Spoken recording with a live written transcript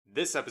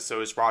This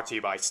episode is brought to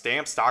you by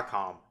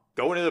Stamps.com.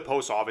 Going to the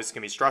post office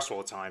can be stressful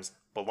at times,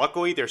 but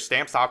luckily there's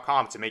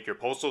Stamps.com to make your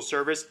postal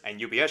service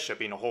and UPS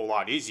shipping a whole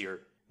lot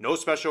easier. No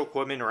special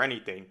equipment or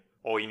anything.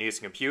 All you need is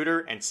a computer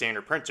and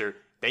standard printer,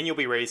 then you'll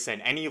be ready to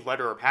send any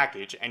letter or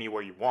package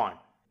anywhere you want.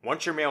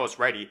 Once your mail is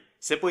ready,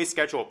 simply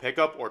schedule a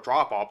pickup or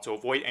drop off to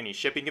avoid any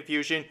shipping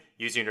confusion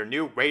using your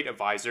new Rate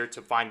Advisor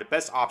to find the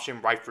best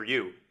option right for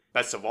you.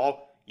 Best of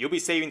all, you'll be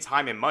saving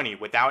time and money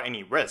without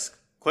any risk.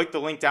 Click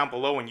the link down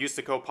below and use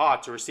the code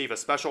POD to receive a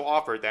special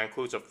offer that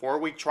includes a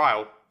 4-week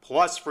trial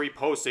plus free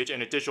postage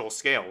and a digital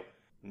scale.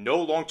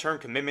 No long-term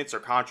commitments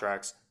or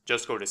contracts.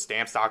 Just go to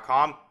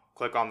Stamps.com,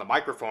 click on the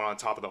microphone on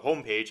top of the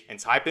homepage, and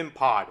type in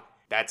POD.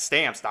 That's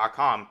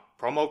Stamps.com,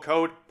 promo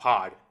code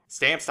POD.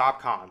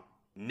 Stamps.com.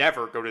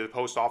 Never go to the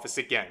post office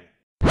again.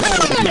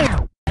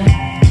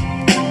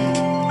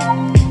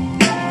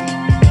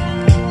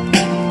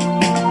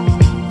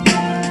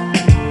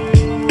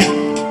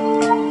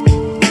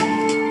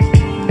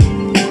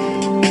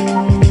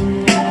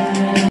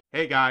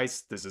 Hey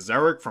guys, this is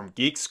Eric from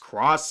Geeks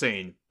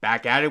Crossing,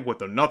 back at it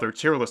with another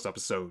tier list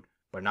episode.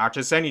 But not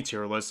just any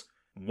tier list.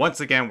 Once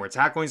again, we're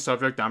tackling a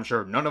subject I'm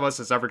sure none of us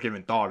has ever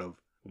given thought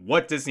of.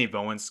 What Disney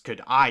villains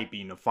could I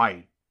be in a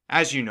fight?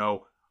 As you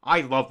know,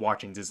 I love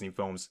watching Disney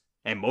films,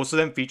 and most of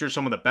them feature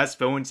some of the best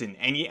villains in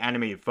any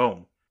animated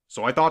film.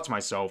 So I thought to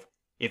myself,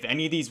 if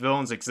any of these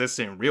villains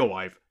existed in real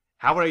life,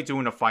 how would I do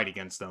in a fight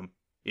against them?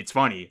 It's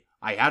funny,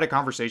 I had a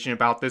conversation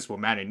about this with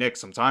Matt and Nick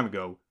some time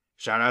ago.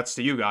 Shoutouts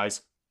to you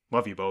guys.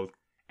 Love you both.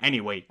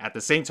 Anyway, at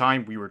the same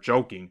time, we were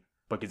joking,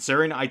 but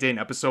considering I did an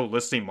episode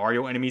listing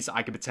Mario enemies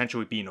I could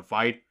potentially be in a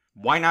fight,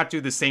 why not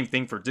do the same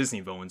thing for Disney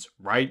villains,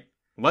 right?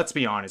 Let's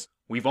be honest,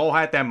 we've all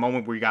had that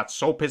moment where you got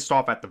so pissed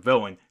off at the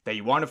villain that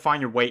you want to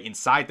find your way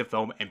inside the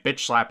film and bitch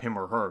slap him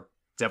or her.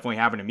 Definitely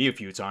happened to me a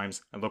few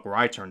times, and look where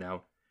I turned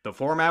out. The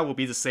format will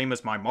be the same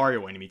as my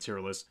Mario enemy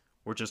tier list.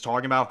 We're just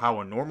talking about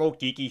how a normal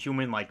geeky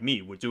human like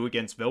me would do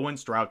against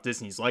villains throughout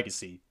Disney's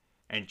legacy.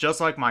 And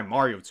just like my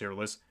Mario tier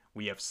list,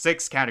 we have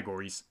 6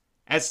 categories.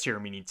 S tier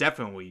meaning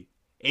definitely,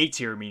 A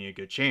tier meaning a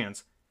good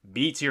chance,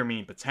 B tier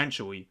meaning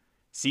potentially,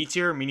 C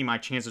tier meaning my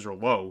chances are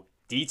low,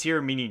 D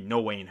tier meaning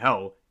no way in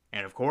hell,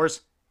 and of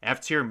course,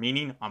 F tier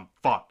meaning I'm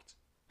fucked.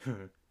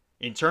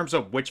 In terms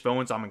of which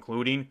villains I'm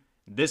including,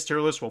 this tier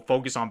list will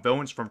focus on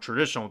villains from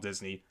traditional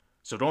Disney,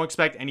 so don't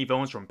expect any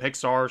villains from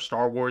Pixar,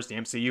 Star Wars, the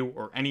MCU,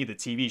 or any of the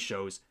TV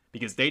shows,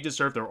 because they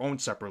deserve their own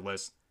separate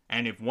list.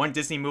 And if one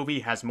Disney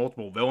movie has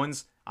multiple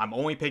villains, I'm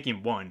only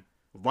picking one,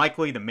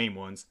 likely the main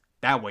ones.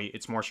 That way,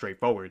 it's more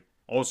straightforward.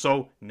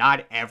 Also,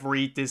 not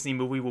every Disney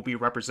movie will be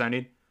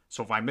represented,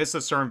 so if I miss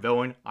a certain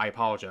villain, I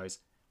apologize.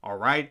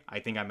 Alright, I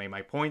think I made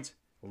my point.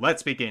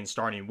 Let's begin,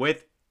 starting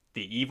with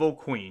the Evil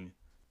Queen.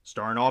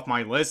 Starting off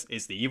my list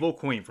is the Evil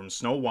Queen from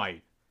Snow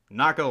White.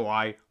 Not gonna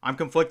lie, I'm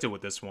conflicted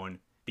with this one.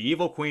 The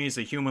Evil Queen is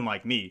a human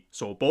like me,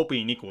 so we'll both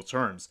be in equal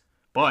terms.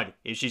 But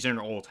if she's in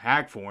her old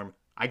hag form,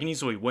 I can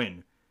easily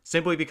win.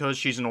 Simply because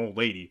she's an old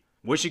lady.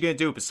 What's she gonna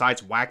do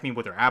besides whack me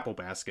with her apple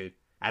basket?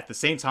 At the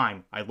same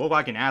time, I look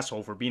like an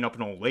asshole for being up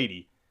an old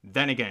lady.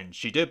 Then again,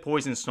 she did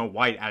poison Snow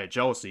White out of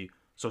jealousy,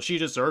 so she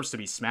deserves to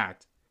be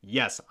smacked.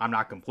 Yes, I'm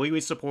not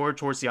completely supportive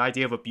towards the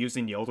idea of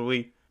abusing the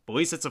elderly, but at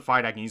least it's a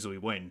fight I can easily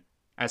win.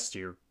 S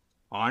tier.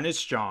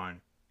 Honest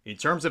John. In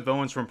terms of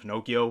villains from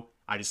Pinocchio,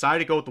 I decided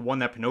to go with the one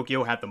that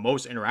Pinocchio had the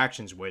most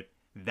interactions with,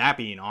 that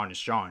being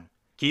Honest John.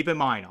 Keep in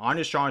mind,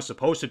 Honest John is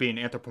supposed to be an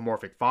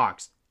anthropomorphic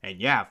fox, and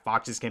yeah,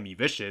 foxes can be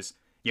vicious,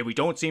 yet we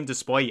don't see him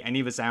display any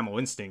of his animal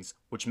instincts,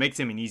 which makes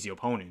him an easy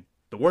opponent.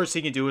 The worst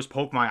he can do is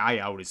poke my eye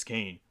out with his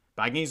cane,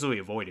 but I can easily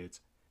avoid it.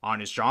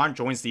 Honest John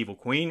joins the Evil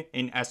Queen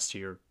in S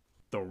tier.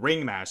 The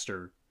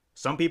Ringmaster.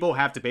 Some people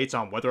have debates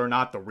on whether or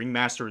not the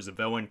Ringmaster is a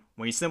villain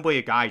when he's simply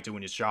a guy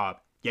doing his job,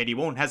 yet he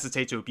won't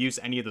hesitate to abuse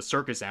any of the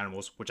circus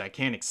animals, which I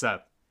can't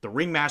accept. The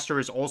Ringmaster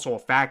is also a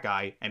fat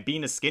guy, and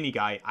being a skinny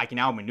guy, I can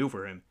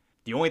outmaneuver him.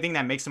 The only thing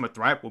that makes him a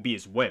threat will be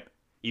his whip,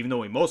 even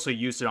though he mostly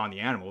used it on the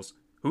animals.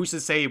 Who's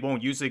to say he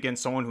won't use it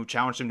against someone who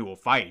challenged him to a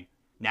fight?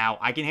 Now,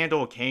 I can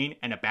handle a cane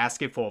and a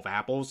basket full of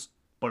apples,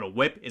 but a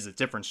whip is a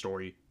different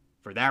story.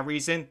 For that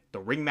reason, the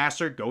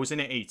Ringmaster goes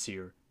into A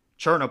tier.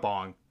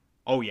 Chernabong.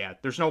 Oh yeah,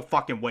 there's no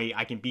fucking way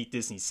I can beat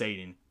Disney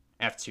Satan.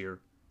 F tier.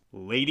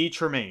 Lady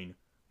Tremaine.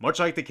 Much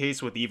like the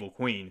case with the Evil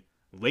Queen,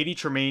 Lady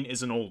Tremaine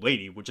is an old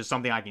lady, which is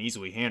something I can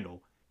easily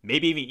handle.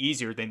 Maybe even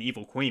easier than the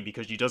Evil Queen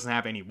because she doesn't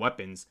have any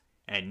weapons.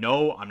 And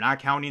no, I'm not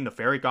counting the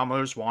fairy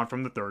godmother's wand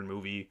from the 3rd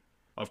movie.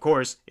 Of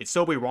course, it'd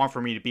still be wrong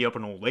for me to beat up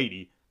an old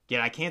lady,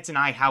 yet I can't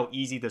deny how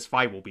easy this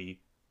fight will be.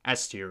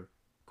 S tier.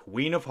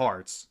 Queen of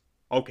Hearts.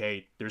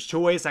 Okay, there's 2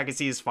 ways I can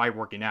see this fight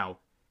working out.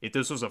 If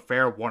this was a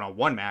fair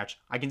one-on-one match,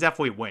 I can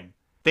definitely win.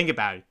 Think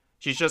about it,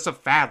 she's just a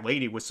fat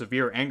lady with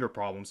severe anger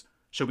problems.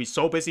 She'll be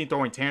so busy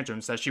throwing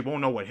tantrums that she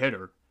won't know what hit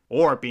her.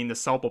 Or, being the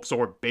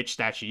self-absorbed bitch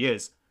that she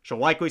is, she'll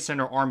likely send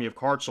her army of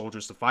card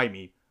soldiers to fight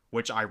me,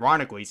 which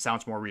ironically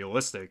sounds more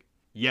realistic.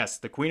 Yes,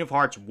 the Queen of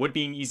Hearts would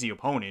be an easy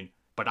opponent,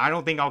 but I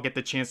don't think I'll get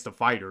the chance to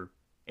fight her.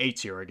 A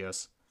tier, I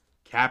guess.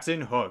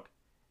 Captain Hook.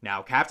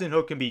 Now, Captain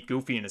Hook can be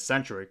goofy and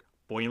eccentric,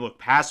 but when you look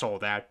past all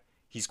that,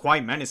 He's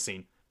quite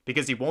menacing,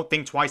 because he won't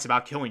think twice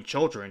about killing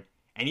children,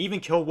 and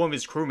even kill one of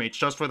his crewmates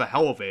just for the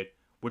hell of it,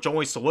 which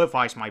only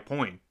solidifies my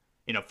point.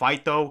 In a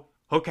fight though,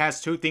 Hook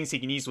has two things he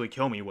can easily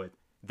kill me with,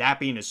 that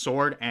being his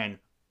sword and,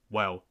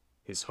 well,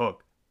 his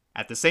hook.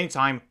 At the same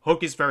time,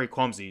 Hook is very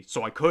clumsy,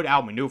 so I could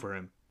outmaneuver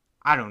him.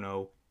 I don't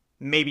know,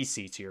 maybe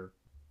C tier.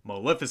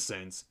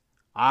 Maleficent.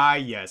 Ah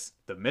yes,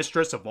 the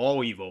mistress of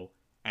all evil,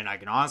 and I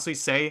can honestly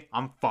say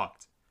I'm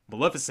fucked.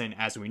 Maleficent,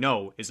 as we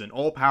know, is an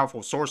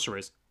all-powerful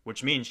sorceress,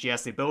 which means she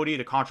has the ability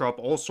to conjure up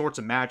all sorts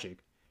of magic.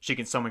 She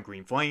can summon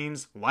green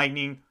flames,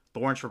 lightning,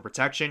 thorns for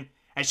protection,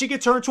 and she can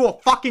turn into a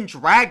fucking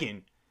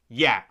dragon!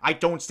 Yeah, I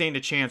don't stand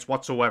a chance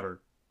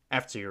whatsoever.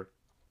 F tier.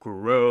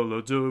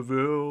 Cruella de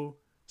Vil.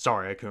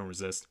 Sorry, I couldn't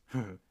resist.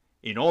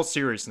 In all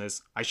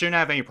seriousness, I shouldn't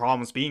have any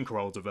problems being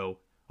Cruella de Vil.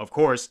 Of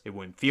course, it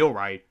wouldn't feel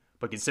right,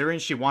 but considering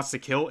she wants to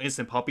kill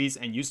innocent puppies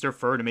and use their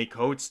fur to make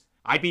coats,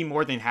 I'd be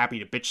more than happy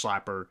to bitch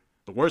slap her.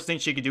 The worst thing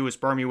she could do is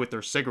burn me with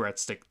her cigarette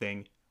stick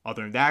thing.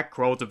 Other than that,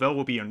 Cruella de Vil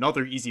will be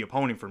another easy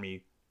opponent for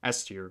me.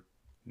 S tier.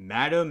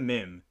 Madame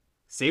Mim.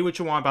 Say what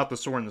you want about the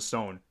Sword in the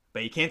Stone,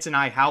 but you can't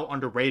deny how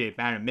underrated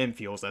Madame Mim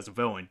feels as a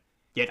villain.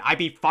 Yet I'd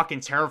be fucking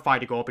terrified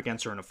to go up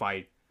against her in a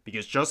fight,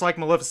 because just like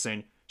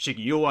Maleficent, she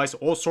can utilize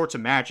all sorts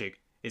of magic,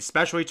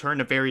 especially turn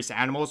to various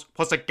animals,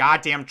 plus a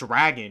goddamn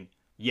dragon.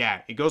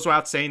 Yeah, it goes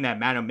without saying that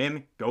Madame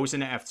Mim goes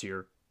into F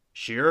tier.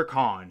 Shere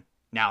Khan.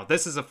 Now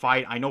this is a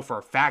fight I know for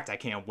a fact I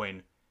can't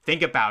win.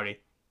 Think about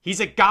it.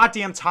 He's a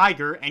goddamn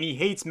tiger and he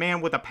hates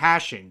man with a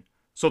passion.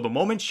 So the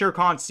moment Shere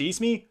Khan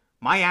sees me,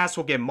 my ass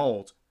will get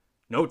mauled.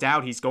 No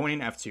doubt he's going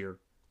in F tier.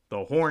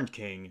 The Horned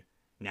King.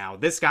 Now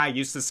this guy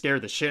used to scare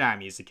the shit out of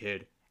me as a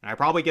kid, and I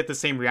probably get the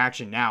same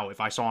reaction now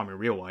if I saw him in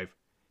real life.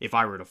 If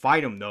I were to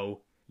fight him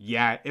though,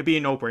 yeah, it'd be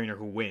a no-brainer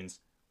who wins.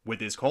 With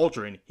his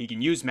cauldron, he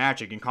can use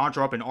magic and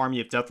conjure up an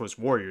army of deathless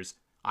warriors.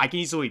 I can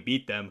easily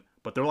beat them,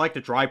 but they're like the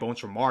dry bones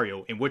from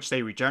Mario in which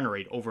they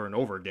regenerate over and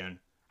over again.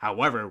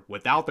 However,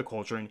 without the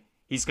cauldron,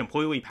 he's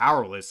completely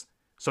powerless,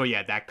 so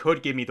yeah, that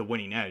could give me the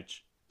winning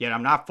edge. Yet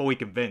I'm not fully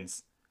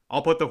convinced.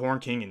 I'll put the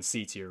Horned King in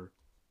C tier.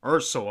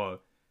 Ursula.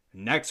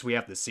 Next we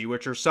have the Sea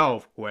Witch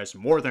herself, who has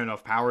more than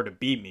enough power to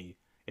beat me,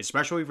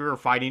 especially if we were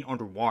fighting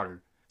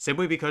underwater,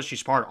 simply because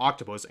she's part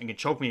octopus and can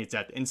choke me to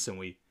death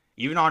instantly.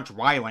 Even on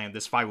dry land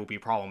this fight will be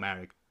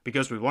problematic,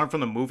 because we learned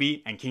from the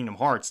movie and Kingdom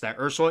Hearts that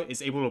Ursula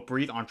is able to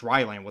breathe on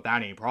dry land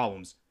without any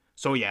problems.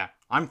 So yeah,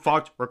 I'm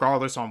fucked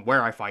regardless on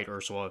where I fight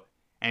Ursula,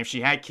 and if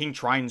she had King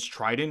Triton's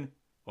trident,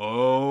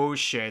 oh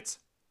shit,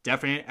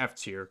 definite F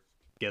tier.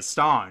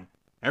 Gaston,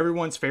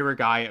 everyone's favorite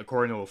guy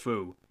according to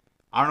LeFou.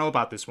 I don't know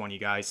about this one, you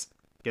guys.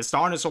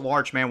 Gaston is a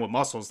large man with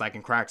muscles that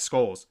can crack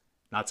skulls,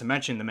 not to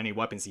mention the many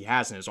weapons he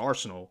has in his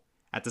arsenal.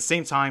 At the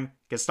same time,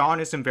 Gaston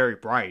isn't very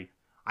bright.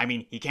 I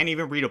mean, he can't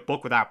even read a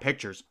book without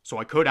pictures, so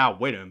I could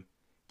outwit him.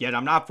 Yet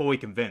I'm not fully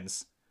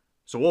convinced.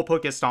 So we'll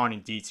put Gaston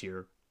in D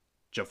tier.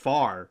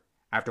 Jafar.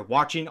 After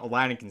watching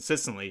Aladdin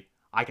consistently,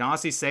 I can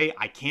honestly say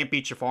I can't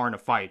beat Jafar in a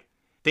fight.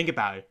 Think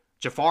about it.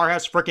 Jafar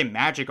has freaking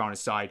magic on his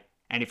side,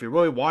 and if he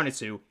really wanted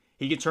to,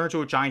 he could turn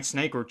to a giant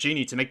snake or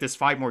genie to make this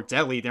fight more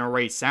deadly than it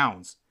already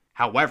sounds.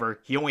 However,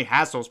 he only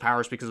has those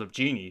powers because of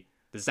Genie.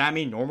 Does that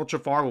mean normal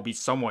Jafar will be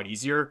somewhat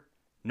easier?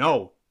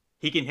 No.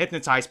 He can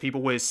hypnotize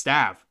people with his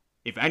staff.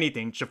 If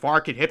anything,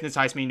 Jafar could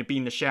hypnotize me into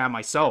beating the shit out of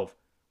myself.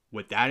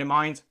 With that in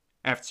mind,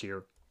 F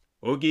tier.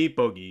 Oogie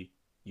Boogie.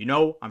 You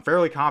know, I'm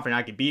fairly confident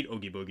I can beat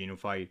Oogie Boogie in a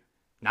fight.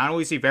 Not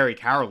only is he very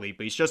cowardly,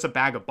 but he's just a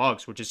bag of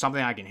bugs, which is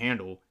something I can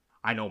handle.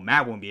 I know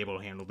Matt won't be able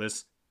to handle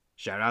this.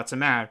 Shout out to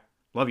Matt.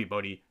 Love you,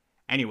 buddy.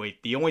 Anyway,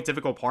 the only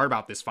difficult part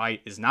about this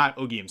fight is not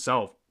Oogie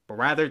himself, but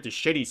rather the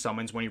shit he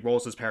summons when he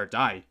rolls his pair of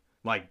die,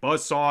 like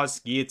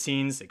buzzsaws,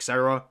 guillotines,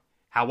 etc.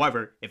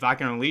 However, if I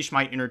can unleash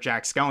my inner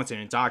Jack Skellington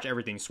and dodge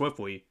everything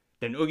swiftly,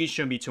 then Oogie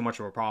shouldn't be too much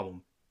of a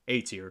problem.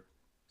 A tier.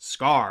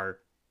 Scar.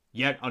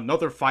 Yet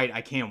another fight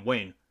I can't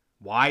win.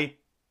 Why?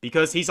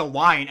 Because he's a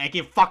lion and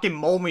can fucking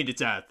maul me to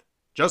death.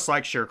 Just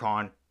like Shere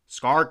Khan,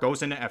 Scar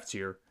goes into F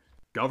tier.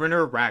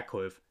 Governor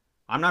Ratcliffe.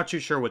 I'm not too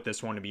sure with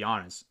this one to be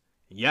honest.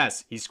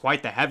 Yes, he's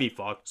quite the heavy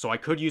fuck, so I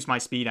could use my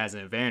speed as an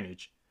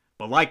advantage.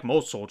 But like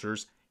most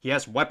soldiers, he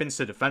has weapons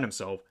to defend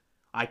himself.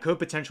 I could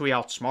potentially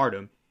outsmart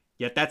him,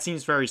 yet that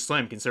seems very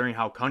slim considering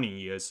how cunning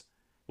he is.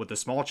 With a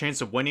small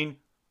chance of winning,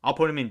 I'll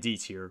put him in D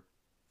tier.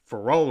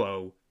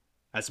 Frollo.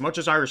 As much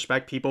as I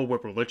respect people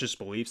with religious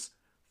beliefs,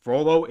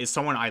 Frollo is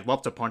someone I'd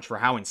love to punch for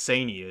how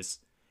insane he is.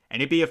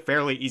 And it'd be a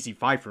fairly easy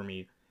fight for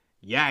me.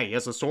 Yeah, he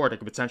has a sword that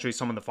could potentially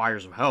summon the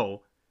fires of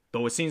hell,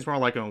 though it seems more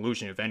like an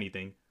illusion if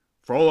anything.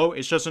 Frollo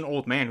is just an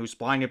old man who's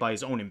blinded by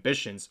his own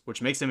ambitions,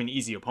 which makes him an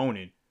easy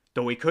opponent,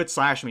 though he could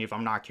slash me if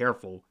I'm not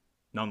careful.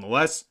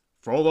 Nonetheless,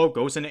 Frollo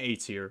goes into A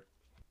tier.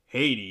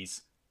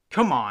 Hades.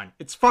 Come on,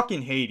 it's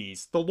fucking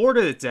Hades, the Lord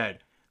of the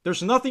Dead.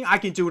 There's nothing I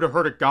can do to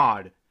hurt a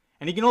god,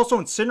 and he can also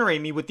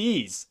incinerate me with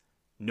ease.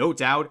 No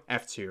doubt,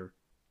 F tier.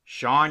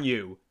 Shan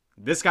Yu.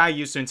 This guy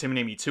used to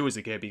intimidate me too as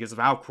a kid because of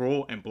how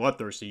cruel and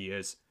bloodthirsty he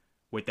is.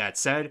 With that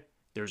said,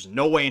 there's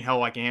no way in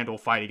hell I can handle a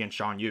fight against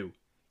Shan Yu.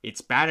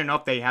 It's bad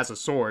enough that he has a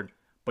sword,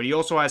 but he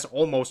also has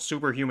almost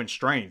superhuman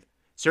strength,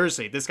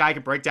 Seriously, this guy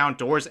can break down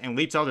doors and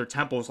leap to other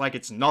temples like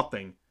it's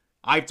nothing.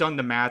 I've done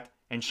the math,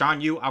 and Shan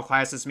Yu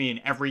outclasses me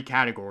in every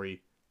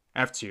category.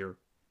 F tier.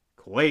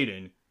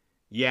 Clayton.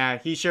 Yeah,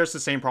 he shares the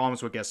same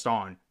problems with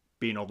Gaston.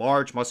 Being a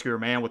large, muscular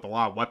man with a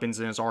lot of weapons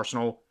in his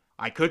arsenal.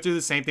 I could do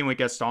the same thing with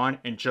Gaston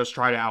and just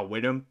try to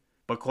outwit him,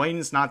 but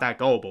Clayton's not that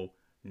gullible.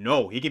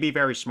 No, he can be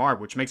very smart,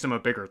 which makes him a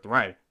bigger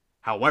threat.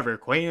 However,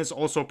 Clayton is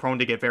also prone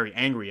to get very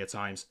angry at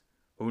times.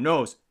 Who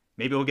knows,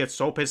 maybe he'll get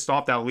so pissed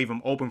off that will leave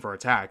him open for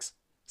attacks.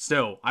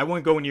 Still, I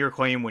wouldn't go near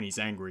Clayton when he's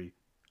angry.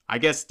 I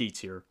guess D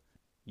tier.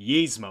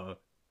 Yzma.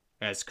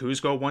 As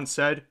Kuzco once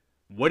said,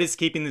 what is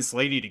keeping this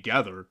lady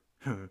together?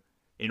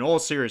 In all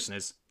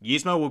seriousness,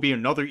 Yzma will be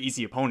another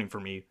easy opponent for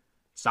me.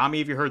 Stop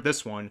me if you heard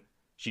this one.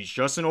 She's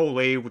just an old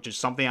lady, which is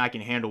something I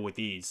can handle with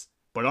ease.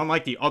 But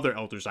unlike the other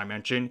elders I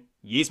mentioned,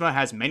 Yzma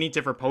has many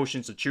different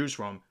potions to choose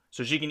from,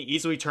 so she can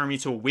easily turn me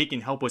to a weak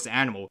and helpless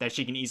animal that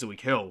she can easily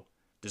kill.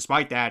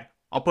 Despite that,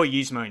 I'll put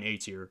Yzma in A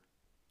tier.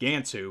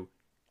 Gantu.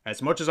 As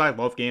much as I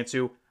love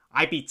Gantu,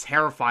 I'd be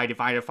terrified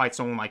if I had to fight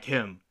someone like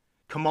him.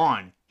 Come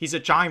on, he's a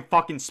giant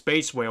fucking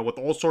space whale with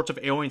all sorts of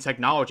alien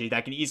technology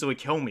that can easily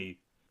kill me.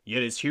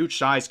 Yet his huge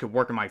size could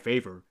work in my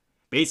favor.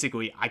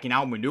 Basically, I can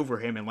outmaneuver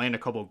him and land a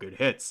couple of good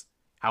hits.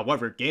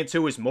 However,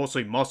 Gantu is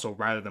mostly muscle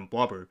rather than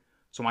blubber,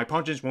 so my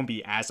punches won't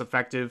be as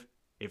effective,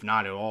 if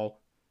not at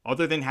all.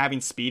 Other than having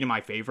speed in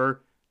my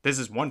favor, this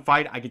is one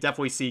fight I could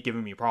definitely see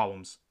giving me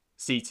problems.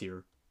 C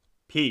tier.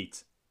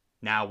 Pete.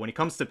 Now, when it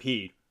comes to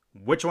Pete,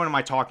 which one am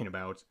I talking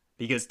about?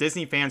 Because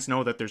Disney fans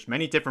know that there's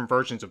many different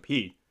versions of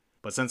Pete,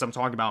 but since I'm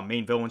talking about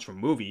main villains from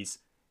movies,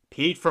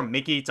 Pete from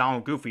Mickey,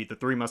 Donald, Goofy, The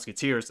Three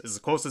Musketeers is the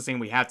closest thing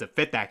we have to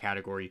fit that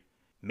category.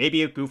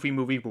 Maybe a Goofy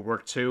movie would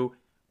work too,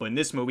 but in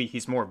this movie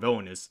he's more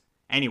villainous.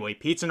 Anyway,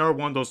 Pete's another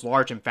one of those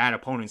large and fat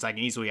opponents I can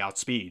easily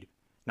outspeed.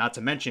 Not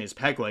to mention his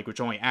peg leg, which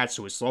only adds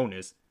to his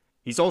slowness.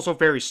 He's also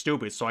very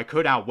stupid, so I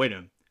could outwit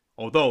him.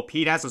 Although,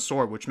 Pete has a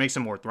sword, which makes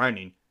him more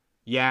threatening.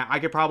 Yeah, I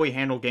could probably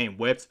handle getting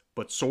whipped,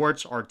 but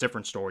swords are a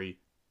different story.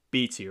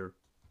 B tier.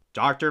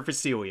 Dr.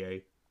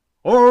 Facilier.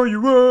 Are you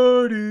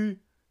ready?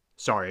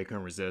 Sorry, I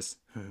couldn't resist.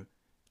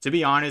 To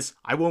be honest,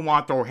 I wouldn't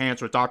want to throw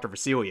hands with Dr.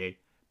 Facilier.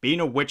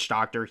 Being a witch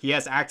doctor, he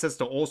has access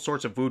to all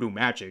sorts of voodoo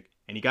magic,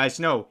 and you guys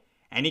know,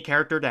 any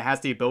character that has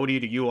the ability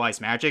to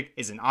utilize magic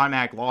is an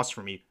automatic loss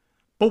for me.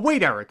 But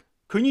wait, Eric,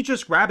 couldn't you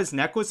just grab his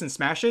necklace and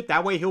smash it?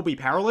 That way he'll be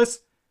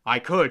powerless? I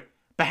could,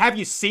 but have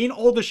you seen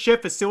all the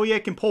shit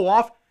Facilier can pull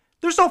off?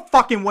 There's no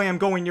fucking way I'm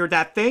going near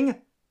that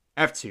thing!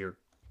 F tier.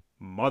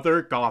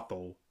 Mother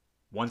Gothel.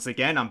 Once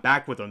again, I'm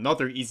back with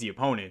another easy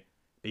opponent.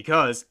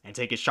 Because, and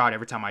take a shot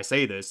every time I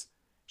say this,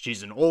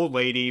 she's an old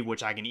lady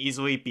which I can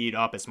easily beat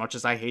up as much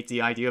as I hate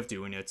the idea of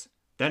doing it.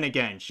 Then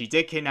again, she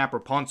did kidnap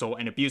Rapunzel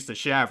and abuse the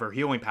shit out of her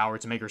healing power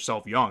to make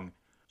herself young,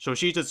 so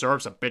she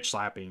deserves a bitch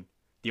slapping.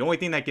 The only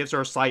thing that gives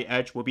her a slight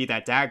edge would be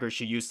that dagger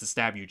she used to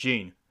stab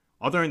Eugene.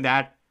 Other than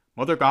that,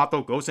 Mother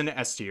Gothel goes into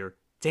S tier.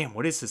 Damn,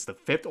 what is this, the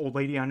 5th old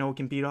lady I know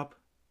can beat up?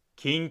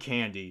 King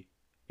Candy.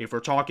 If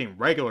we're talking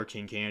regular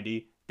King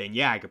Candy, then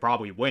yeah, I could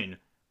probably win.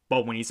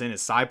 But when he's in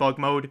his Cybug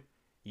mode,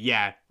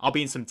 yeah, I'll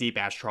be in some deep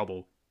ass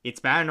trouble. It's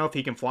bad enough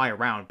he can fly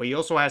around, but he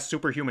also has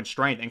superhuman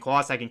strength and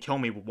claws that can kill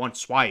me with one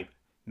swipe.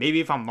 Maybe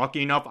if I'm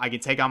lucky enough, I can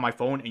take out my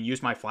phone and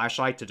use my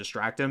flashlight to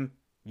distract him.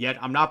 Yet,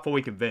 I'm not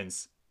fully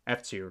convinced.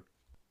 F tier.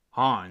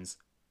 Hans.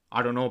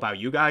 I don't know about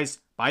you guys,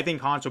 but I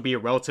think Hans will be a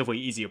relatively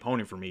easy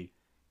opponent for me.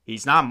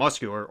 He's not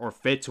muscular or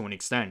fit to an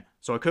extent,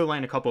 so I could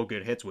land a couple of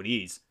good hits with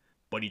ease.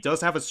 But he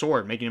does have a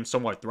sword, making him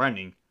somewhat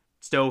threatening.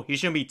 Still, he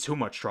shouldn't be too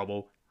much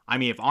trouble. I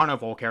mean, if Anna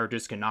of all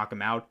characters can knock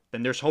him out,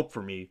 then there's hope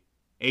for me.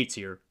 A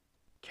tier.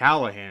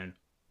 Callahan.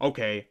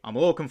 Okay, I'm a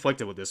little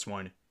conflicted with this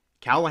one.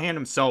 Callahan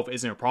himself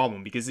isn't a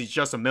problem because he's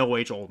just a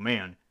middle-aged old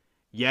man.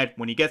 Yet,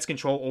 when he gets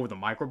control over the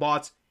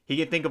microbots, he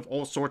can think of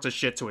all sorts of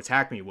shit to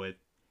attack me with.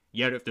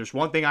 Yet, if there's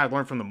one thing I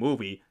learned from the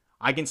movie,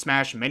 I can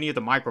smash many of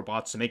the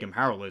microbots to make him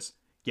powerless.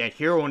 Yet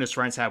Hero and his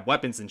friends have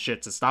weapons and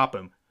shit to stop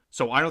him,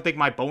 so I don't think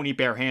my bony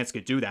bare hands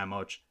could do that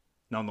much.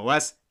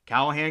 Nonetheless,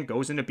 Callahan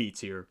goes into B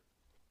tier.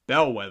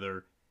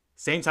 Bellwether.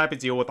 Same type of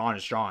deal with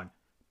Honest John.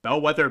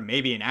 Bellwether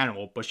may be an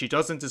animal, but she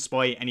doesn't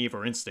display any of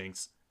her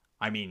instincts.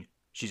 I mean,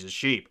 she's a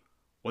sheep.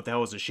 What the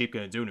hell is a sheep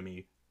gonna do to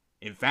me?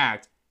 In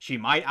fact, she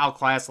might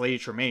outclass Lady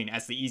Tremaine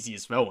as the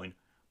easiest villain,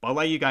 but I'll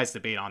let you guys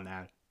debate on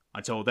that.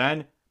 Until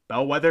then,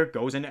 Bellwether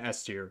goes into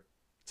S tier.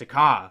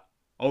 Taka.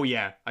 Oh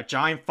yeah, a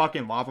giant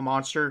fucking lava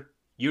monster?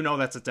 You know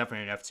that's a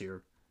definite F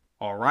tier.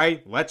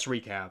 Alright, let's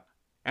recap.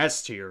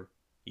 S tier.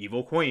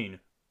 Evil Queen,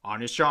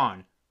 Honest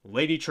John,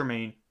 Lady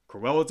Tremaine,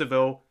 Cruella de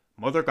Vil,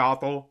 Mother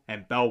Gothel,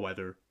 and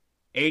Bellwether.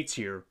 A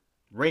tier.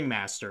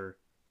 Ringmaster,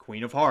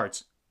 Queen of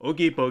Hearts,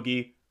 Oogie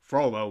Boogie,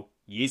 Frollo,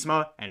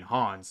 Yzma, and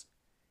Hans.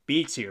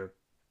 B tier.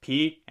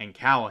 Pete and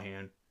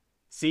Callahan.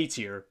 C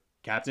tier.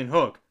 Captain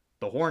Hook,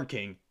 the Horn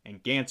King,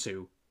 and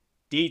Gantu.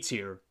 D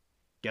tier.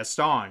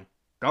 Gaston,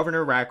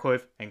 Governor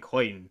Radcliffe, and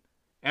Clayton.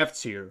 F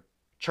tier.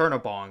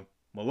 Chernabong,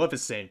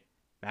 Maleficent,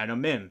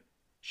 Madame Mim,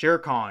 Shere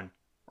Khan,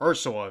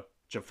 Ursula,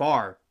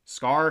 Jafar,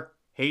 Scar,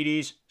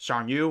 Hades,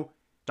 Shan Yu,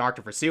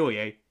 Dr.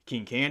 Facilier,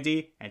 King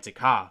Candy, and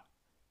Taka.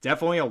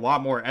 Definitely a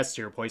lot more S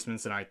tier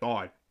placements than I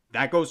thought.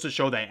 That goes to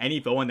show that any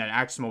villain that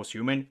acts most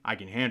human, I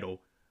can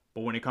handle.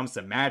 But when it comes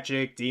to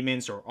magic,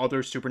 demons, or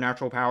other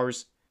supernatural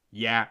powers,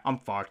 yeah, I'm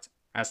fucked.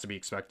 Has to be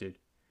expected.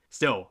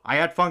 Still, I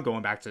had fun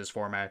going back to this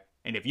format,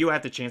 and if you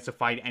had the chance to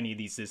fight any of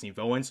these Disney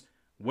villains,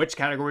 which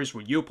categories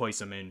would you place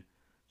them in?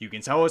 You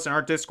can tell us in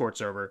our Discord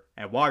server,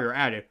 and while you're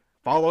at it,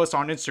 follow us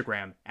on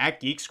Instagram at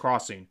Geeks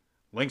Crossing.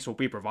 Links will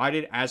be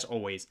provided as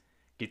always.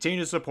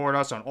 Continue to support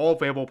us on all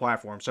available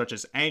platforms such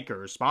as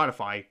Anchor,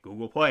 Spotify,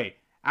 Google Play,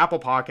 Apple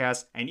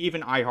Podcasts, and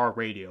even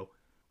iHeartRadio.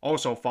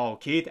 Also follow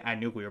Keith at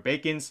Nuclear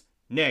Bacons,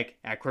 Nick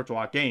at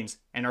CryptoLock Games,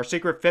 and our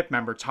secret FIP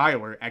member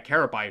Tyler at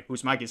Carabyte,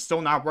 whose mic is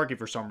still not working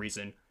for some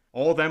reason.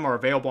 All of them are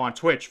available on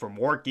Twitch for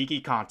more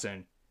geeky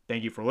content.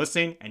 Thank you for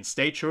listening, and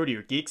stay true to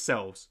your geek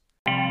selves.